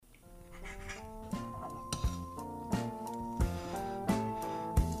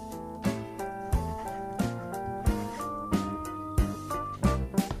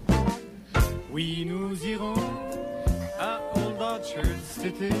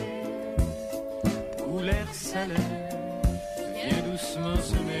cet été où l'air salé vient doucement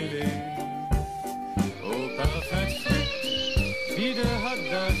se mêler au parfum de frites puis de hot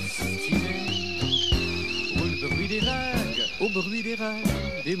dogs stylés, où le bruit des vagues, au bruit des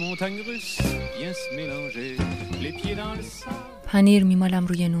vagues des montagnes russes vient se mélanger, les pieds dans le sable. پنیر میمالم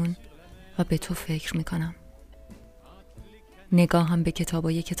روی نون و به تو فکر میکنم. نگاهم به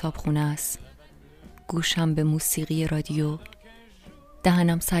کتابای کتابخونه است، گوشم به موسیقی رادیو،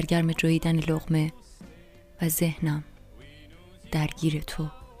 دهنم سرگرم جویدن لقمه و ذهنم درگیر تو.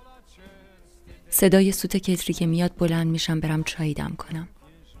 صدای سوت کتری که میاد بلند میشم برم چای دم کنم.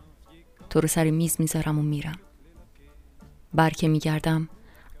 تو رو سر میز میذارم و میرم. برکه میگردم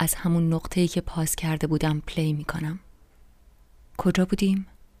از همون نقطه‌ای که پاس کرده بودم پلی میکنم. کجا بودیم؟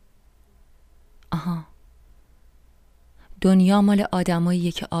 آها، دنیا مال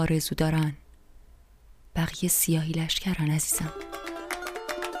آدماییه که آرزو دارن، بقیه سیاهی لشکرن عزیزم.